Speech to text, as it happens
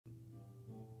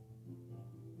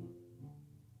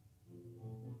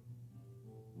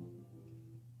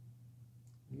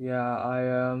Yeah,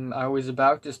 I was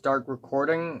about to start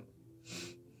recording,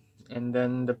 and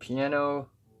then the piano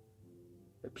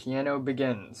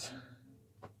begins.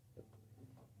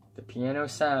 The piano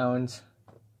sounds.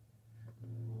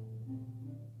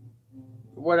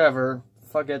 Whatever,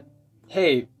 fuck it.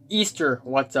 Hey, Easter,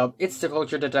 what's up? It's the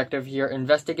Culture Detective here,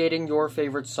 investigating your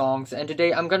favorite songs, and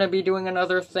today I'm gonna be doing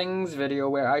another things video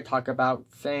where I talk about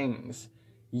things.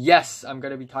 Yes, I'm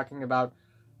gonna be talking about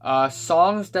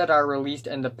songs that are released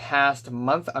in the past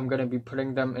month. I'm going to be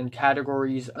putting them in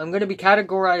categories. I'm going to be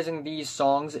categorizing these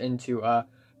songs into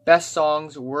best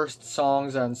songs, worst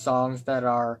songs, and songs that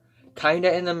are kind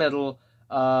of in the middle.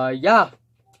 Yeah,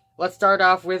 let's start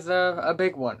off with a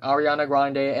big one. Ariana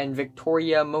Grande and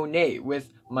Victoria Monet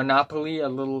with Monopoly, a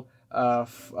little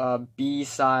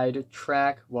B-side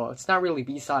track. Well, it's not really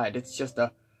B-side. It's just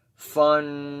a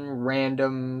fun,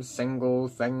 random, single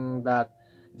thing that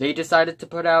they decided to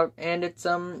put out, and it's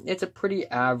a pretty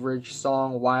average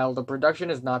song. While the production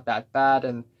is not that bad,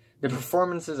 and the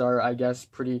performances are, I guess,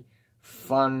 pretty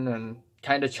fun and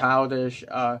kind of childish.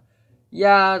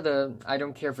 Yeah, I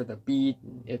don't care for the beat.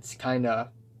 It's kind of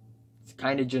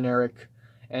generic.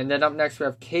 And then up next we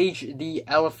have Cage the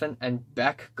Elephant and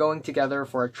Beck going together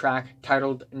for a track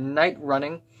titled Night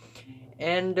Running.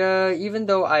 And even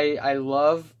though I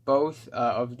love both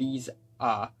of these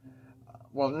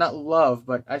well, not love,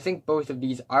 but I think both of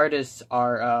these artists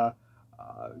are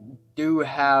do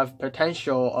have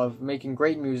potential of making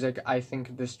great music. I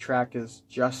think this track is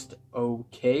just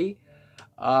okay.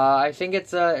 I think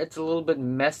it's a little bit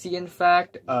messy, in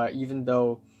fact, even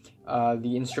though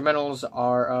the instrumentals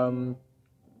are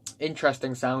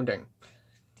interesting sounding.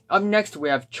 Up next, we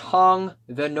have Chong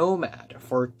the Nomad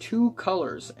for Two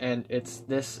Colors, and it's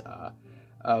this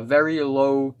very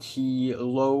low-key,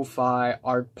 lo-fi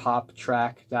art pop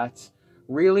track that's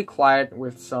really quiet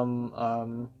with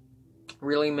some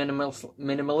really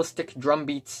minimalistic drum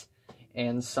beats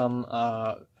and some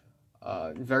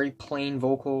very plain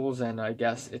vocals, and I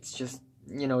guess it's just,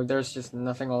 you know, there's just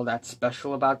nothing all that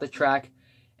special about the track.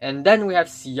 And then we have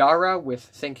Ciara with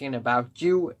Thinking About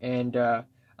You, and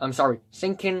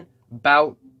Thinking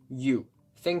About You.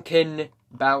 Thinking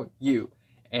About You.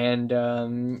 And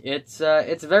it's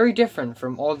very different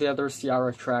from all the other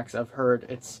Ciara tracks I've heard.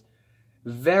 It's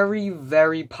very,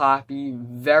 very poppy,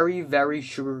 very, very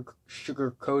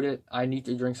sugar-coated. I need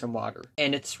to drink some water.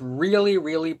 And it's really,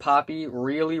 really poppy,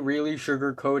 really, really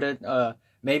sugar-coated.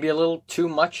 Maybe a little too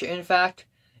much, in fact.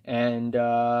 And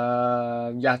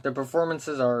yeah, the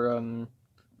performances are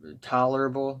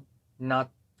tolerable,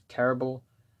 not terrible,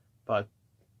 but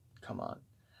come on.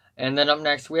 And then up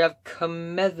next, we have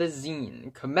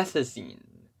Comethazine,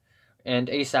 and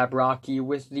A$AP Rocky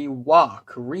with the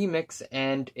Walk remix,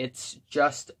 and it's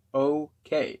just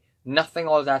okay. Nothing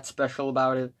all that special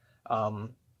about it.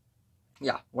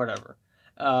 Yeah, whatever.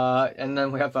 And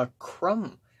then we have a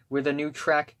Crumb with a new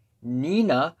track,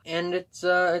 Nina, and it's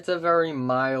a very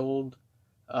mild,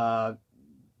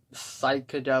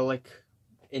 psychedelic,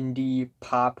 indie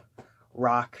pop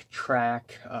rock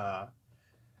track.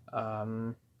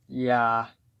 Yeah,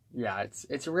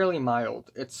 it's really mild.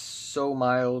 It's so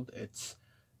mild, it's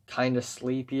kind of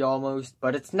sleepy almost,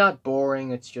 but it's not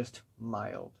boring, it's just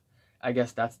mild. I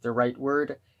guess that's the right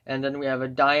word. And then we have a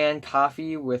Diane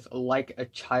Coffee with Like a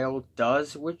Child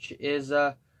Does, which is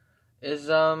another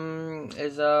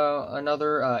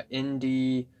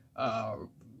indie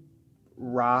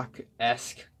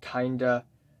rock-esque kind of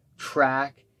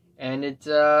track, and it's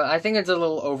I think it's a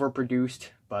little overproduced,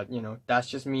 but you know, that's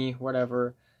just me,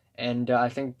 whatever. And I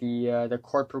think the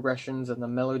chord progressions and the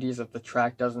melodies of the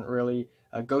track doesn't really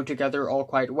go together all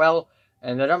quite well.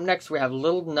 And then up next we have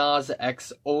Lil Nas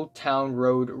X Old Town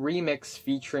Road remix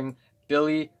featuring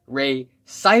Billy Ray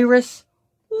Cyrus.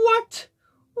 What?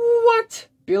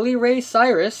 Billy Ray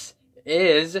Cyrus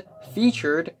is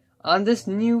featured on this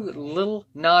new Lil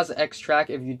Nas X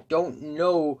track. If you don't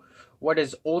know what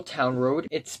is Old Town Road,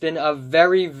 it's been a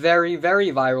very, very, very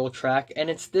viral track,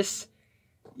 and it's this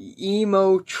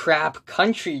emo trap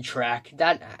country track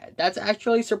that's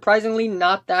actually surprisingly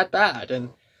not that bad, and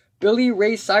Billy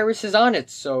Ray Cyrus is on it,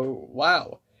 so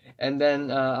wow. And then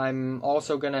I'm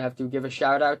also gonna have to give a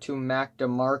shout out to Mac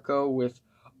DeMarco with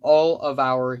All of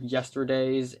Our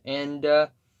Yesterdays, and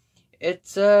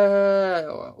it's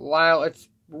while it's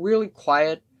really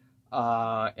quiet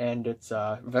and it's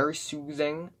very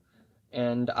soothing.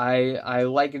 And I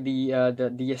like the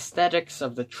aesthetics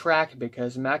of the track,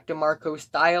 because Mac DeMarco's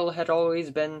style had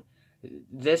always been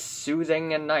this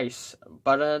soothing and nice.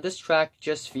 But this track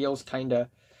just feels kinda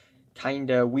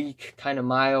weak, kinda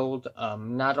mild,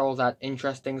 not all that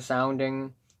interesting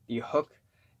sounding. The hook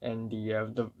and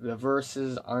the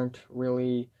verses aren't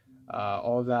really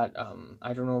all that.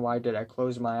 I don't know why did I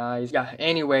close my eyes. Yeah,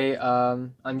 anyway,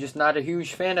 I'm just not a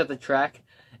huge fan of the track.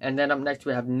 And then up next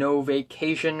we have No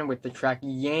Vacation with the track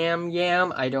Yam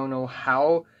Yam. I don't know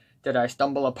how did I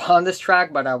stumble upon this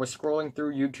track, but I was scrolling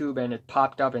through YouTube and it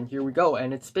popped up, and here we go.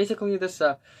 And it's basically this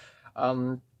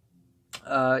in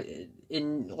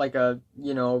like a,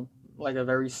 you know, like a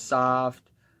very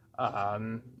soft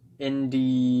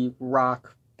indie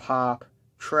rock pop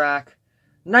track.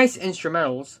 Nice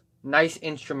instrumentals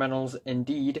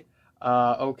indeed.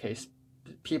 Okay,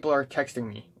 people are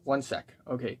texting me. One sec.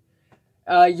 Okay.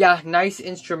 Yeah, nice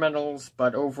instrumentals,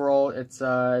 but overall it's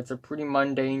a pretty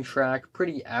mundane track,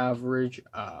 pretty average.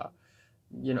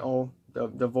 You know,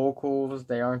 the vocals,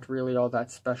 they aren't really all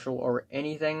that special or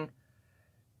anything.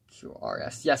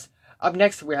 QRS. Yes. Up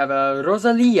next we have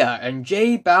Rosalía and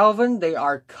Balvin. They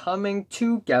are coming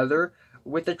together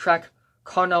with the track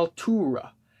Con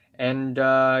Altura. And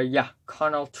yeah,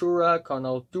 Con Altura,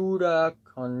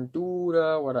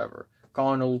 whatever.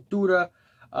 Con Altura.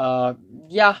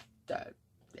 Yeah,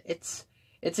 it's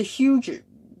a huge,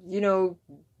 you know,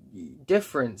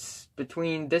 difference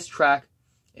between this track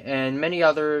and many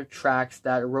other tracks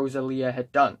that Rosalía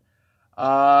had done.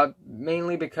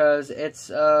 Mainly because it's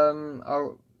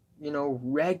a, you know,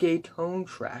 reggaeton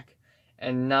track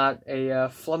and not a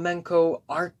flamenco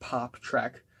art pop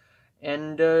track.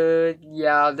 And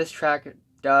yeah, this track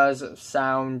does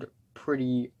sound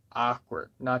pretty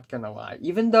awkward, not gonna lie.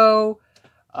 Even though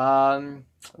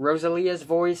Rosalía's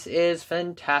voice is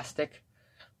fantastic,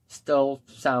 still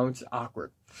sounds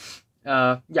awkward.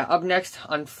 Yeah, up next,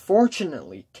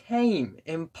 unfortunately, Tame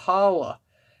Impala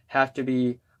have to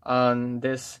be on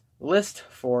this list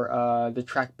for the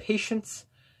track Patience.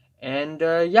 And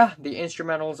yeah, the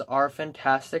instrumentals are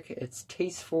fantastic. It's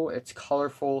tasteful, it's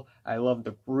colorful, I love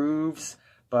the grooves,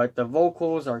 but the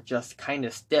vocals are just kind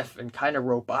of stiff and kind of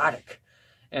robotic.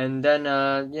 And then,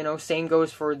 you know, same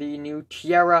goes for the new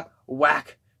Tierra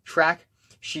whack track.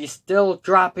 She's still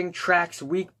dropping tracks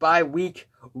week by week.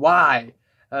 Why?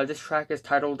 This track is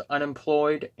titled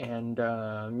Unemployed, and,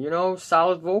 you know,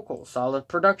 solid vocals, solid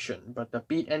production, but the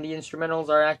beat and the instrumentals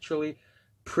are actually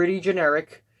pretty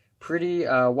generic, pretty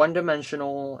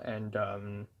one-dimensional, and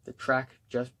the track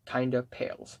just kind of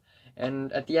pales.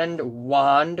 And at the end,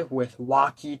 Wand with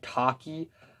Walkie Talkie,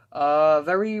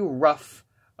 very rough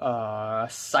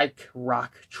psych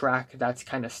rock track that's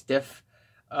kind of stiff.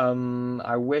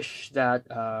 I wish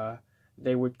that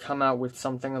they would come out with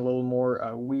something a little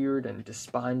more weird and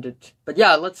despondent. But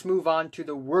yeah, let's move on to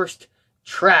the worst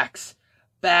tracks.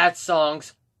 Bad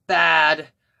songs. Bad.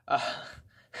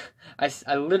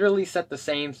 I literally said the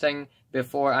same thing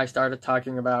before I started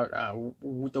talking about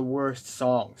the worst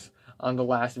songs on the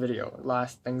last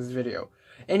thing's video.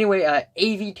 Anyway,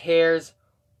 AV Tears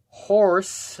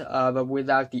Horse, but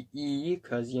without the E,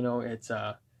 because, you know, it's,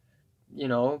 you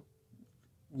know,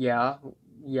 yeah,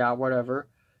 whatever.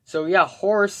 So yeah,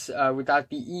 Horse, without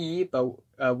the E,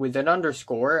 but with an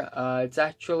underscore. It's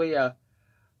actually a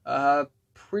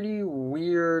pretty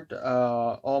weird,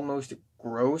 almost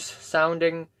gross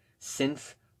sounding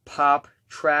synth pop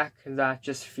track that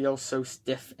just feels so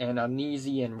stiff and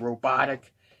uneasy and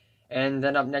robotic. And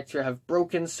then up next we have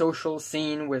Broken Social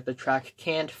Scene with the track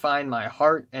Can't Find My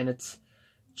Heart, and it's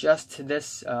just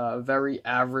this very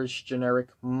average, generic,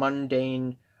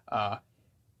 mundane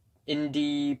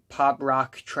indie pop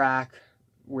rock track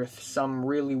with some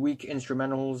really weak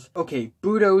instrumentals. Okay,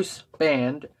 Budo's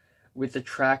Band with the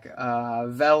track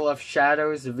Veil of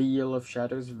Shadows,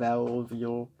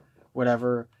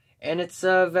 whatever. And it's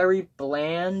a very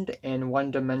bland and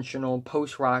one-dimensional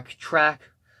post-rock track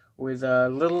with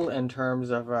little in terms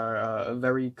of a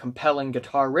very compelling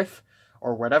guitar riff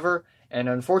or whatever. And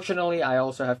unfortunately, I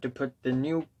also have to put the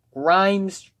new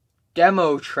Grimes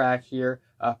demo track here,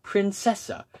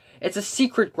 Princessa. It's a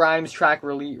secret Grimes track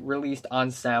released on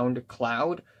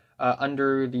SoundCloud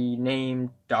under the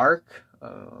name Dark.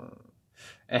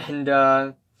 And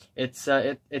it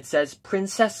says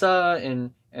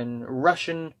Princessa in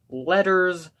Russian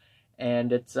letters,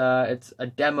 and it's a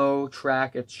demo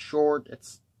track. It's short,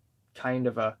 it's kind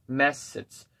of a mess,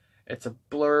 it's a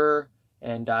blur,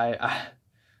 and I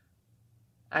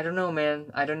don't know,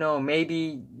 man. I don't know.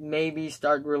 Maybe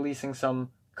start releasing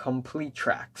some complete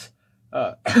tracks.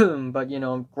 But you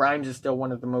know, Grimes is still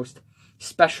one of the most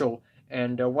special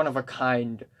and one of a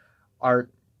kind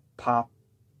art pop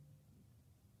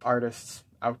artists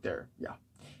out there. Yeah.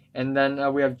 And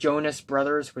then we have Jonas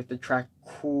Brothers with the track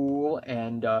Cool,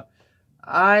 and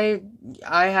I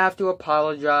have to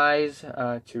apologize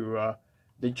to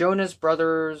the Jonas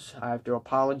Brothers, I have to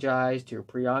apologize to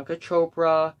Priyanka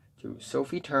Chopra, to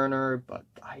Sophie Turner, but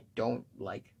I don't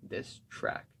like this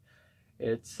track.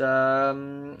 It's,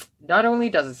 not only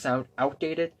does it sound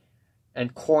outdated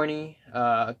and corny,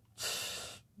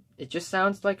 it just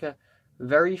sounds like a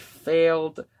very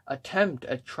failed attempt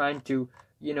at trying to,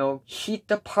 you know, heat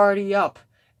the party up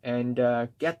and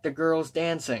get the girls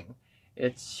dancing.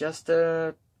 It's just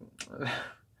a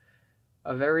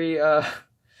very,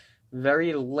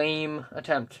 very lame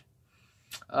attempt.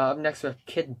 Up next we have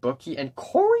Kid Bookie and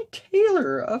Corey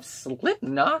Taylor of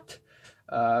Slipknot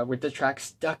with the track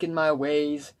Stuck in My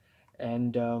Ways.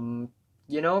 And,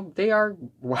 you know, they are,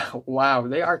 wow,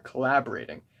 they are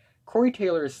collaborating. Corey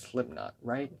Taylor is Slipknot,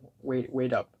 right?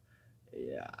 Wait up.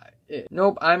 Yeah.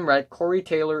 Nope, I'm right. Corey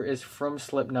Taylor is from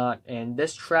Slipknot, and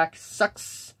this track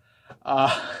sucks.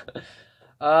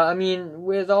 I mean,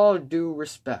 with all due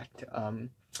respect,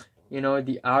 you know,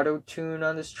 the auto-tune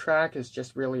on this track is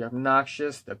just really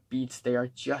obnoxious. The beats, they are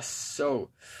just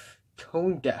so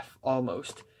tone-deaf,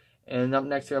 almost. And up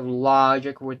next we have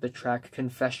Logic with the track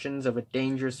Confessions of a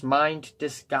Dangerous Mind,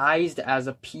 disguised as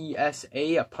a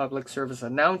PSA, a public service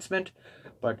announcement.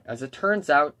 But as it turns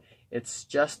out, it's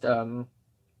just a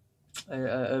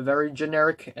very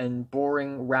generic and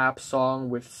boring rap song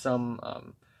with some,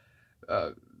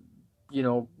 you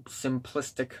know,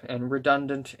 simplistic and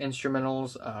redundant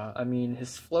instrumentals. I mean,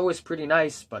 his flow is pretty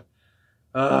nice, but,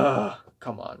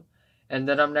 come on. And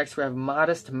then up next we have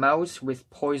Modest Mouse with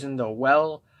Poison the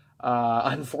Well.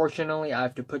 Unfortunately, I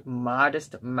have to put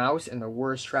Modest Mouse in the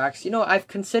worst tracks. You know, I've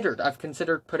considered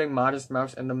putting Modest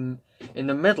Mouse in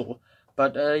the middle.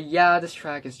 But, yeah, this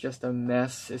track is just a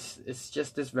mess. It's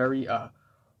just this very,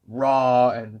 raw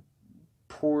and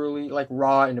poorly, like,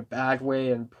 raw in a bad way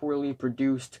and poorly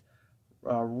produced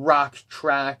rock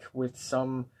track with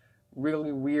some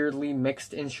really weirdly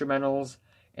mixed instrumentals.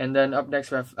 And then up next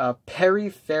we have Perry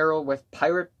Farrell with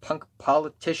Pirate Punk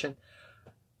Politician.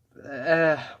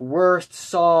 Worst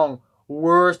song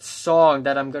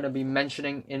that I'm gonna be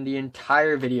mentioning in the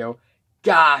entire video.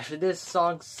 Gosh, this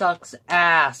song sucks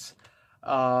ass.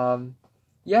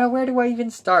 Yeah, where do I even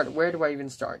start?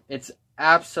 It's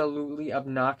absolutely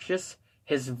obnoxious.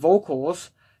 His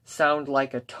vocals sound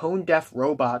like a tone-deaf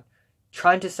robot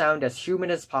trying to sound as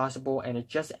human as possible, and it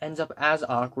just ends up as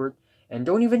awkward. And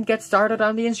don't even get started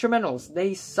on the instrumentals.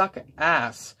 They suck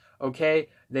ass, okay?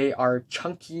 They are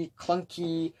chunky,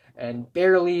 clunky, and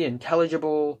barely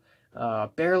intelligible,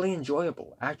 barely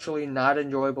enjoyable. Actually, not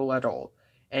enjoyable at all.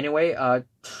 Anyway,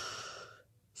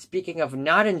 speaking of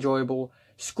not enjoyable,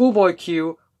 Schoolboy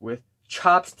Q with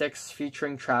Chopsticks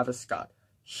featuring Travis Scott.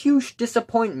 Huge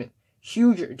disappointment.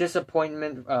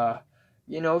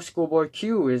 You know, Schoolboy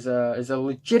Q is a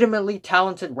legitimately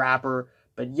talented rapper,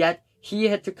 but yet he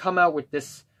had to come out with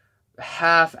this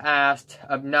half-assed,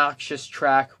 obnoxious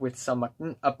track with some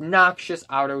obnoxious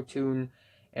auto-tune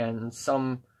and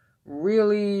some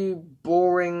really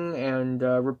boring and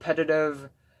repetitive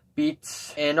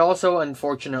beats. And also,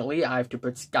 unfortunately, I have to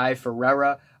put Sky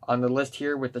Ferreira on the list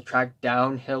here with the track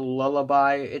Downhill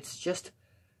Lullaby. It's just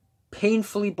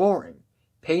painfully boring.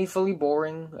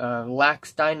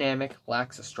 Lacks dynamic,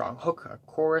 lacks a strong hook, a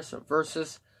chorus, a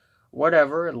verses,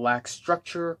 whatever. It lacks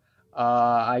structure.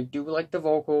 I do like the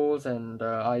vocals, and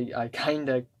I kind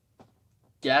of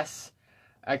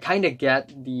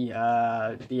get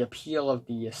the appeal of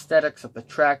the aesthetics of the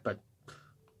track, but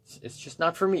it's just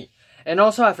not for me. And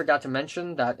also, I forgot to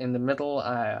mention that in the middle,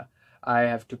 I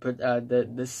have to put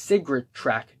the Sigrid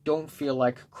track, Don't Feel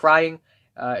Like Crying.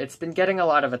 It's been getting a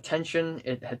lot of attention.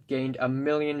 It had gained 1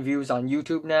 million views on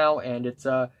YouTube now, and it's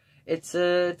a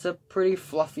pretty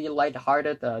fluffy,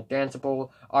 lighthearted, danceable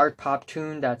art pop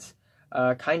tune that's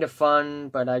kind of fun,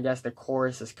 but I guess the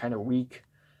chorus is kind of weak.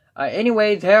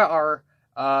 Anyway, there's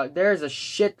a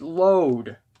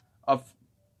shitload of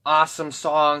awesome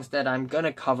songs that I'm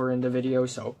gonna cover in the video,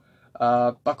 so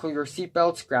buckle your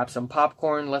seatbelts, grab some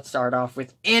popcorn. Let's start off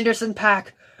with Anderson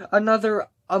 .Paak, another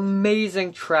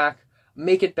amazing track,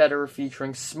 Make It Better,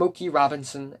 featuring Smokey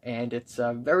Robinson, and it's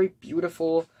a very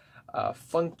beautiful,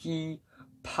 funky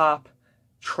pop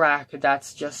track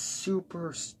that's just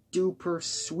super duper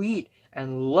sweet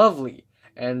and lovely.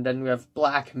 And then we have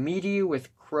Black Midi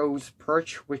with Crow's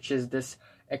Perch, which is this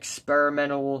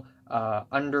experimental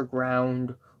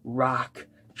underground rock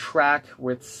track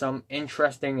with some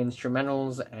interesting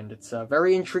instrumentals, and it's a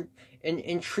very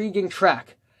intriguing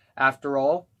track after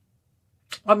all.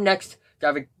 Up next,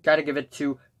 gotta give it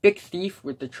to Big Thief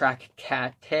with the track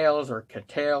Cattails.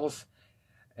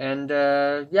 And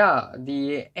yeah,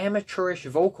 the amateurish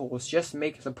vocals just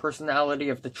make the personality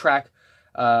of the track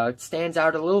stands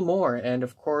out a little more. And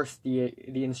of course, the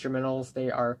instrumentals, they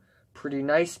are pretty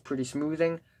nice, pretty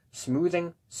soothing.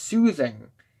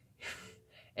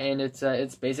 And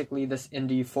it's basically this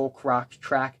indie folk rock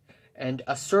track. And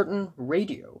a certain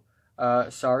ratio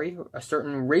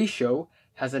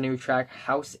has a new track,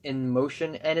 House in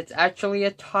Motion, and it's actually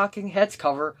a Talking Heads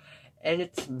cover, and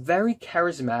it's very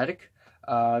charismatic.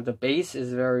 The bass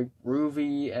is very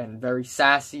groovy and very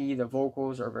sassy. The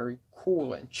vocals are very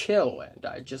cool and chill, and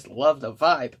I just love the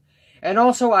vibe. And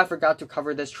also, I forgot to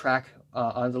cover this track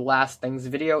on the Last Things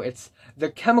video. It's the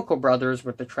Chemical Brothers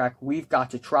with the track We've Got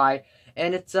to Try,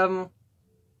 and it's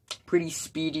pretty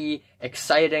speedy,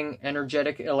 exciting,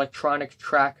 energetic electronic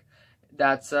track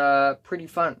that's pretty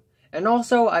fun. And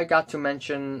also, I got to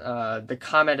mention the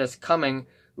Comet is Coming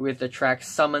with the track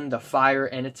Summon the Fire,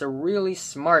 and it's a really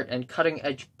smart and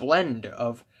cutting-edge blend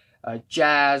of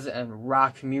jazz and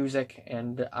rock music,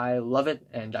 and I love it.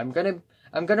 And I'm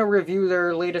gonna review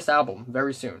their latest album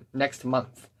very soon, next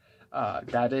month.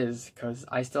 That is, because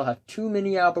I still have 2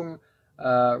 mini-album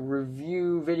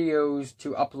review videos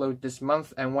to upload this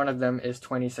month, and one of them is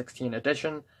 2016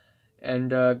 edition.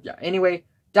 And yeah, anyway,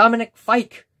 Dominic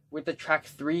Fike with the track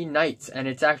 3 Nights, and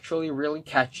it's actually really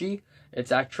catchy.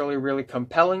 It's actually really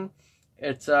compelling.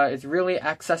 It's really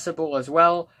accessible as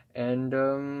well, and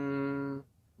a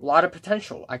lot of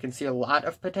potential. I can see a lot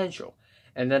of potential.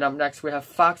 And then up next we have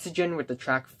Foxygen with the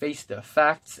track Face the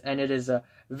Facts, and it is a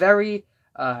very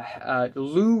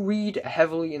Lou Reed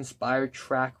heavily inspired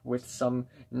track with some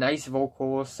nice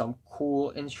vocals, some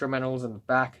cool instrumentals in the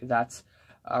back that's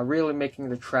really making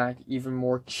the track even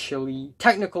more chilly.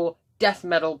 Technical death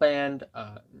metal band,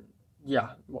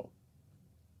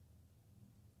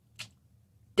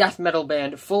 death metal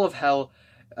band full of hell.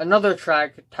 Another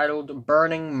track titled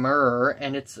Burning Myrrh,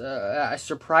 and it's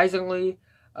surprisingly,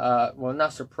 well,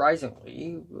 not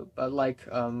surprisingly, but like,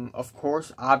 of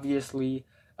course, obviously,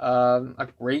 a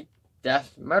great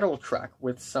death metal track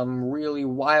with some really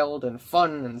wild and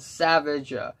fun and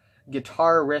savage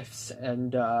guitar riffs,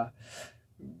 and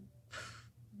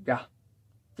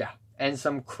and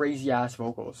some crazy ass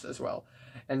vocals as well.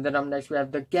 And then up next we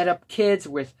have the Get Up Kids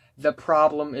with The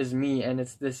Problem Is Me, and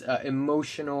it's this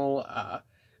emotional,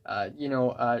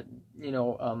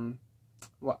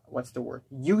 what's the word?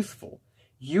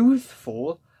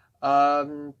 Youthful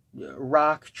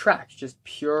rock track, just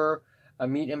pure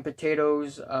meat and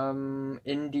potatoes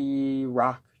indie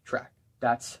rock track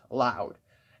that's loud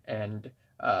and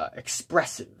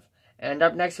expressive. And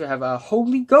up next we have a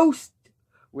Holy Ghost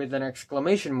with an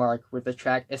exclamation mark with the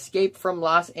track Escape from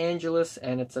Los Angeles,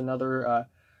 and it's another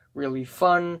really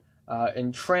fun,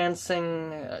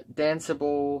 entrancing,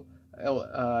 danceable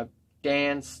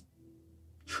dance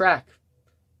track,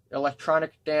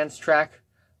 electronic dance track,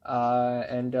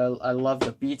 and I love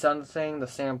the beats on the thing. The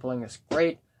sampling is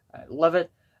great. I love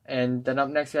it. And then up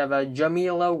next we have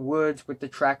Jamila Woods with the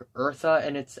track Eartha,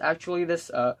 and it's actually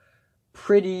this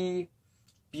pretty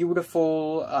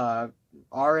beautiful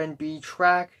R&B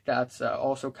track that's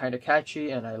also kind of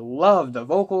catchy, and I love the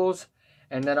vocals.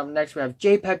 And then up next we have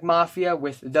Jpegmafia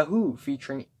with The Who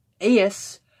featuring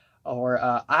Eyas, or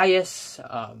Eyas.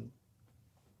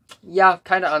 Yeah,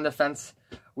 kind of on the fence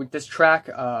with this track,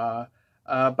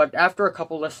 but after a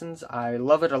couple listens, I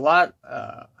love it a lot.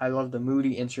 I love the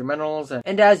moody instrumentals,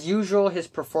 and as usual, his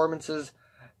performances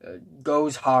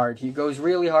goes hard. He goes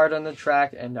really hard on the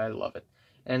track, and I love it.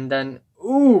 And then,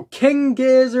 King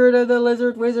Gizzard of the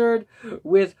Lizard Wizard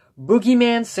with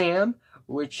Boogieman Sam,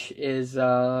 which is,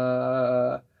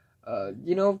 I'm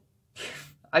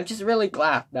just really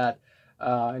glad that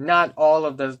not all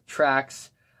of the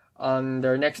tracks on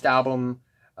their next album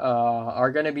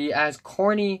are going to be as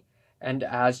corny and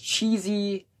as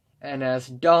cheesy and as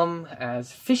dumb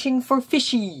as Fishing for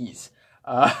Fishies.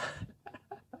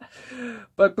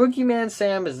 But Boogieman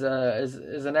Sam is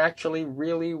an actually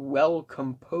really well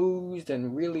composed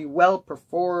and really well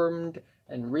performed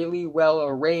and really well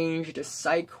arranged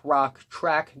psych rock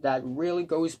track that really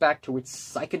goes back to its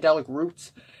psychedelic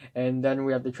roots. And then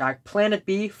we have the track Planet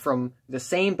B from the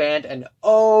same band, and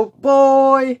oh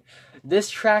boy, this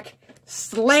track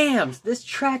slams. This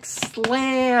track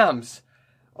slams.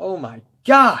 Oh my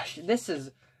gosh,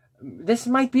 this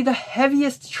might be the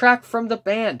heaviest track from the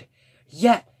band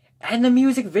yet. And the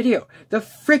music video, the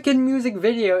freaking music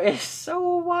video is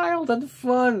so wild and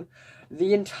fun.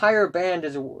 The entire band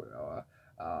is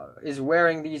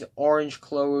wearing these orange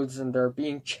clothes, and they're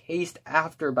being chased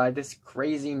after by this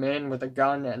crazy man with a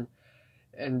gun,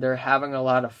 and they're having a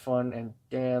lot of fun. And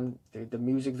damn, the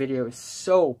music video is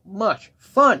so much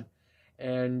fun.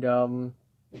 And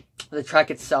the track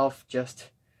itself,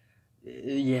 just,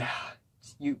 yeah,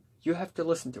 You have to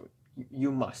listen to it.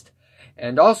 You must.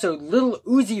 And also, Lil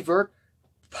Uzi Vert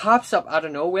pops up out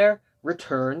of nowhere,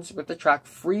 returns with the track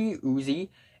Free Uzi,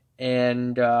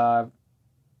 and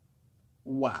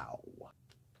wow.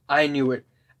 I knew it.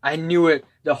 I knew it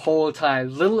the whole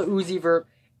time. Lil Uzi Vert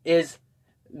is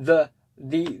the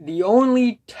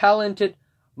only talented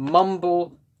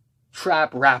mumble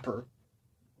trap rapper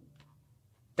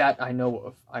that I know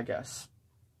of, I guess.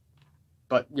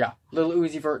 But yeah, Lil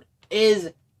Uzi Vert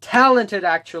is talented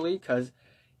actually, because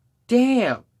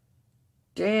damn,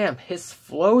 his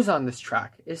flows on this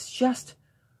track is just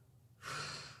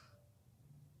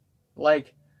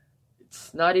like,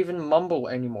 it's not even mumble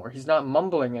anymore. He's not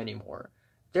mumbling anymore.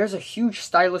 There's a huge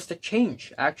stylistic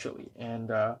change actually, and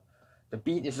the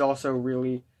beat is also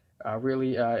really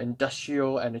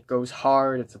industrial, and it goes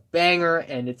hard. It's a banger,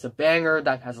 and it's a banger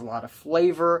that has a lot of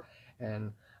flavor,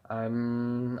 and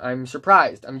I'm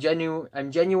surprised. I'm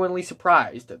genuinely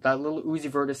surprised that Lil Uzi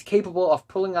Vert is capable of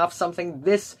pulling off something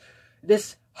this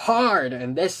hard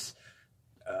and this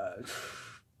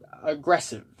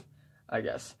aggressive, I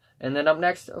guess. And then up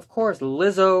next, of course,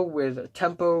 Lizzo with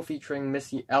Tempo featuring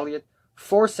Missy Elliot.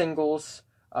 4 singles,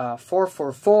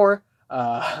 444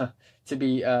 to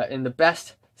be in the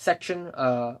best section.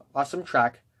 Awesome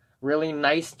track. Really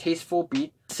nice, tasteful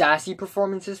beat. Sassy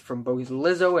performances from both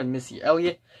Lizzo and Missy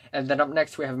Elliott. And then up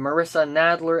next we have Marissa,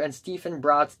 Nadler, and Stephen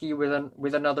Brodsky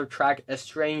with another track,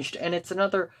 Estranged. And it's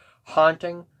another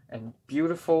haunting and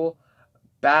beautiful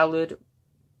ballad.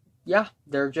 Yeah,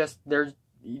 their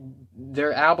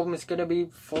album is gonna be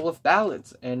full of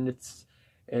ballads, and it's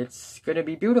gonna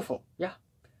be beautiful. Yeah.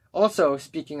 Also,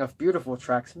 speaking of beautiful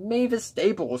tracks, Mavis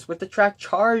Staples with the track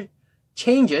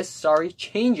Changes.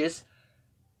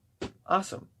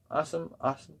 Awesome.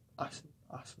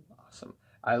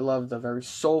 I love the very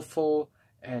soulful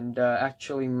and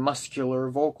actually muscular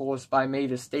vocals by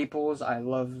Mavis Staples. I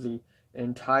love the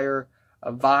entire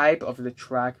vibe of the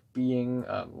track being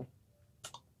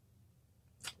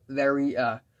very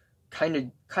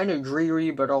kind of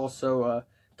dreary, but also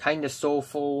kind of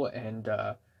soulful, and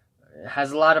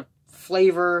has a lot of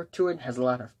flavor to it, has a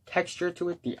lot of texture to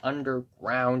it, the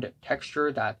underground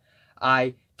texture that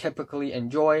I typically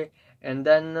enjoy. And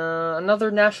then another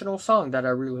national song that I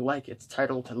really like. It's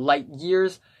titled Light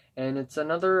Years, and it's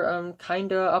another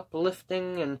kind of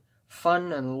uplifting and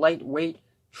fun and lightweight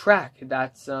track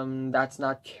that's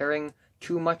not caring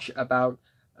too much about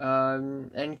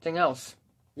anything else.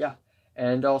 Yeah.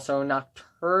 And also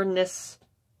Nocturnus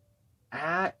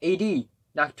Ad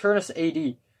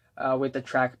with the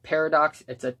track Paradox.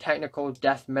 It's a technical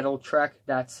death metal track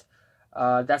that's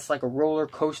like a roller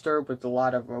coaster with a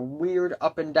lot of weird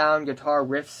up and down guitar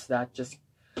riffs that just,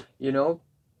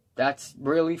 that's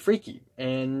really freaky.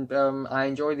 And I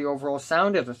enjoy the overall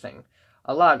sound of the thing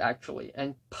a lot, actually.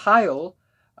 And Pile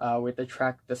with the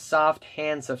track The Soft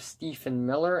Hands of Stephen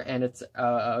Miller, and it's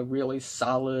a really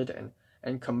solid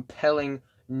and compelling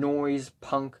noise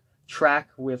punk track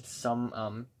with some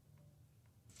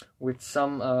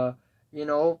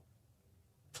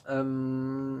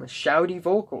shouty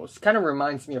vocals. Kind of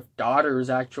reminds me of Daughters,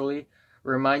 actually.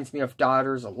 Reminds me of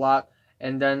Daughters a lot.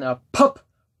 And then PUP,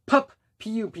 PUP,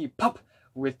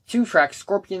 with 2 tracks,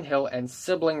 Scorpion Hill and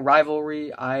Sibling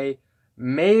Rivalry. I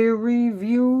may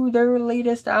review their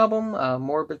latest album,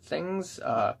 Morbid Things,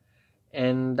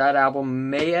 and that album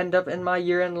may end up in my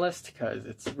year-end list because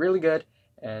it's really good.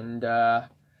 And even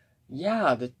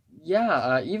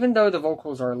though the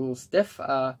vocals are a little stiff,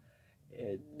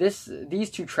 these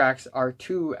 2 tracks are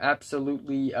 2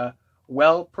 absolutely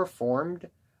well performed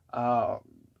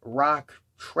rock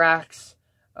tracks.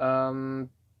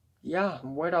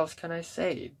 What else can I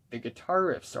say? The guitar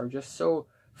riffs are just so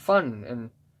fun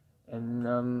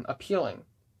and appealing,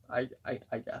 I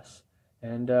guess.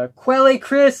 And Quelle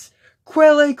Chris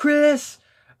with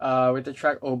the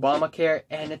track Obamacare,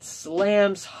 and it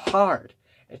slams hard.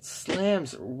 It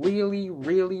slams really,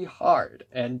 really hard.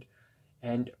 And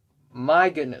my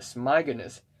goodness,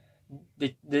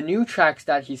 the new tracks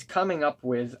that he's coming up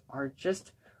with are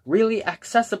just really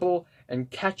accessible and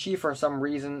catchy for some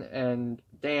reason. And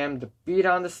damn, the beat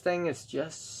on this thing is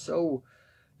just so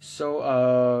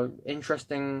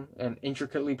interesting and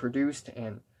intricately produced,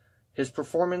 and his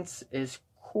performance is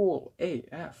cool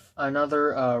AF.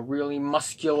 Another really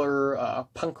muscular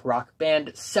punk rock band,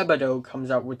 Sebado, comes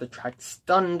out with the track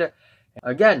Stunned.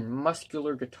 Again,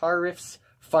 muscular guitar riffs,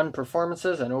 fun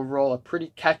performances, and overall a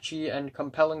pretty catchy and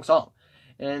compelling song.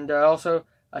 And also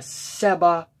a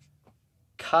Seba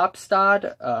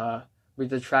Kopstad with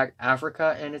the track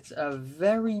Africa, and it's a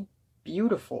very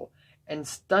beautiful and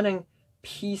stunning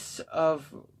piece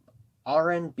of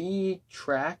R&B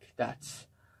track that's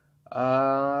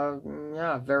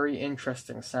Yeah, very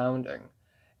interesting sounding.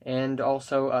 And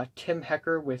also Tim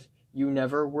Hecker with You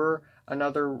Never Were,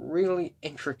 another really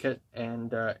intricate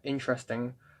and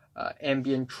interesting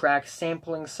ambient track,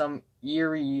 sampling some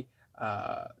eerie,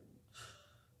 I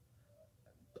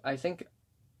think,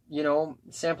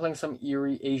 sampling some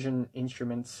eerie Asian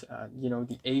instruments,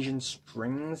 the Asian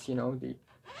strings,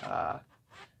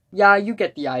 yeah, you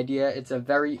get the idea. It's a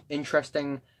very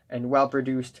interesting and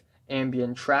well-produced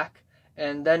ambient track.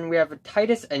 And then we have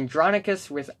Titus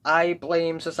Andronicus with I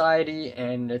Blame Society,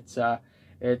 and it's a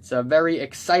very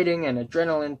exciting and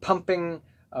adrenaline-pumping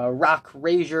rock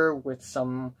rager with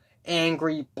some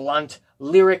angry, blunt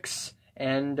lyrics.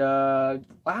 And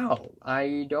wow,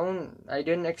 I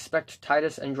didn't expect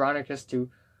Titus Andronicus to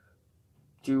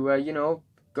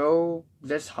go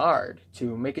this hard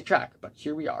to make a track, but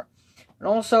here we are. And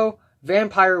also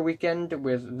Vampire Weekend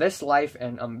with This Life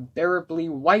and Unbearably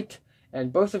White,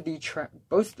 and both of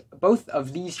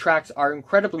these tracks are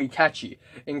incredibly catchy,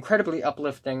 incredibly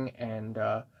uplifting, and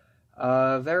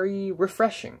very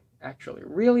refreshing, actually,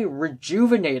 really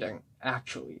rejuvenating,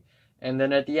 actually. And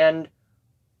then at the end,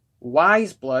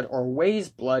 Wise Blood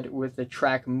with the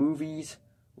track Movies,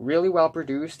 really well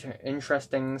produced,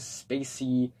 interesting,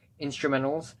 spacey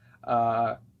instrumentals,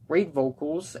 great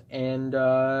vocals, and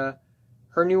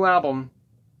her new album,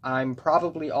 I'm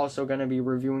probably also going to be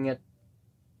reviewing it.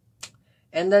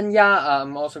 And then,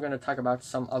 I'm also going to talk about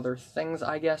some other things,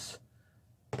 I guess.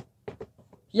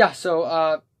 Yeah,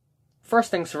 so,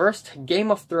 first things first, Game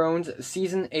of Thrones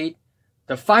Season 8,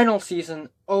 the final season,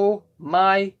 oh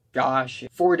my gosh,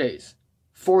 4 days.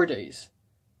 4 days.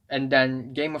 And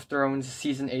then Game of Thrones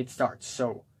Season 8 starts.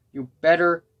 So you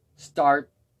better start,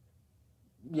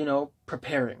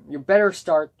 preparing. You better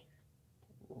start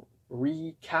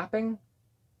recapping.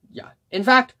 Yeah. In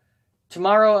fact,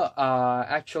 tomorrow,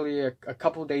 actually a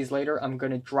couple days later, I'm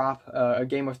going to drop a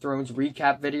Game of Thrones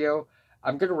recap video.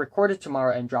 I'm going to record it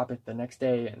tomorrow and drop it the next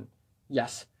day. And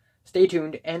yes, stay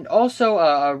tuned. And also,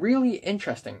 a really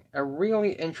interesting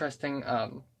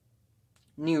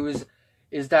news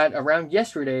is that around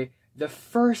yesterday, the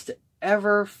first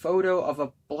ever photo of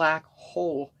a black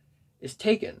hole is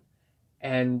taken.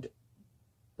 And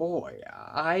boy,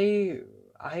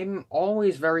 I'm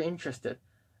always very interested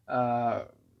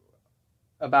about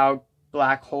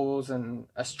black holes and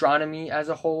astronomy as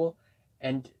a whole,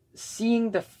 and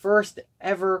seeing the first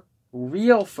ever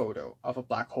real photo of a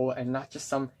black hole and not just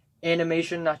some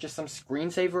animation, not just some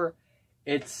screensaver,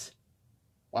 it's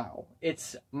wow.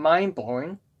 It's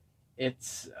mind-blowing.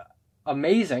 It's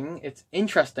amazing. It's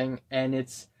interesting. And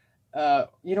it's,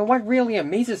 what really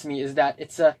amazes me is that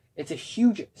it's a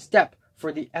huge step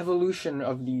for the evolution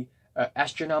of the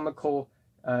astronomical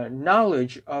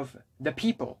knowledge of the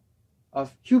people,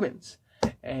 of humans.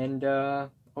 And, oh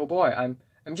boy, I'm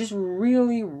just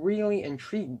really, really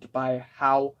intrigued by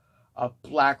how a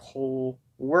black hole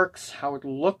works, how it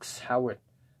looks, how it,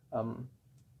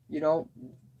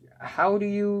 how do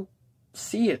you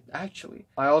see it, actually?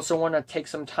 I also want to take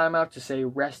some time out to say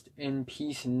rest in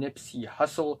peace, Nipsey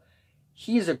Hussle.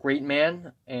 He's a great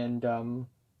man, and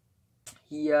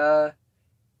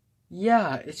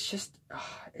it's just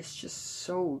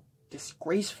so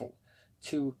disgraceful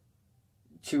to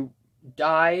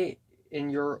die in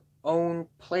your own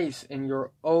place, in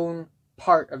your own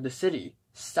part of the city,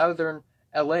 southern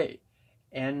LA.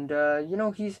 And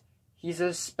he's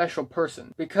a special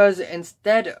person, because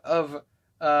instead of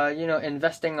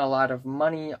investing a lot of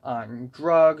money on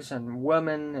drugs and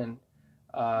women and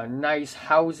nice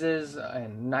houses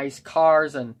and nice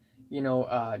cars and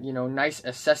nice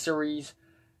accessories,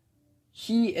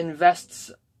 he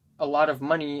invests a lot of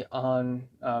money on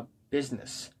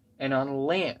business and on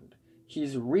land.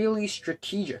 He's really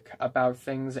strategic about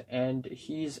things, and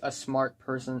he's a smart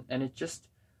person, and it just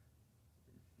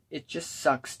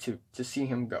sucks to see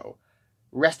him go.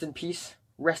 Rest in peace,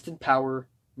 rest in power,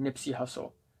 Nipsey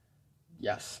Hussle.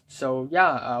 Yes. So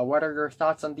yeah, what are your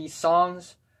thoughts on these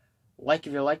songs? Like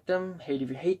if you like them, hate if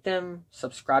you hate them,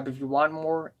 subscribe if you want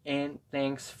more, and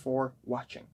thanks for watching.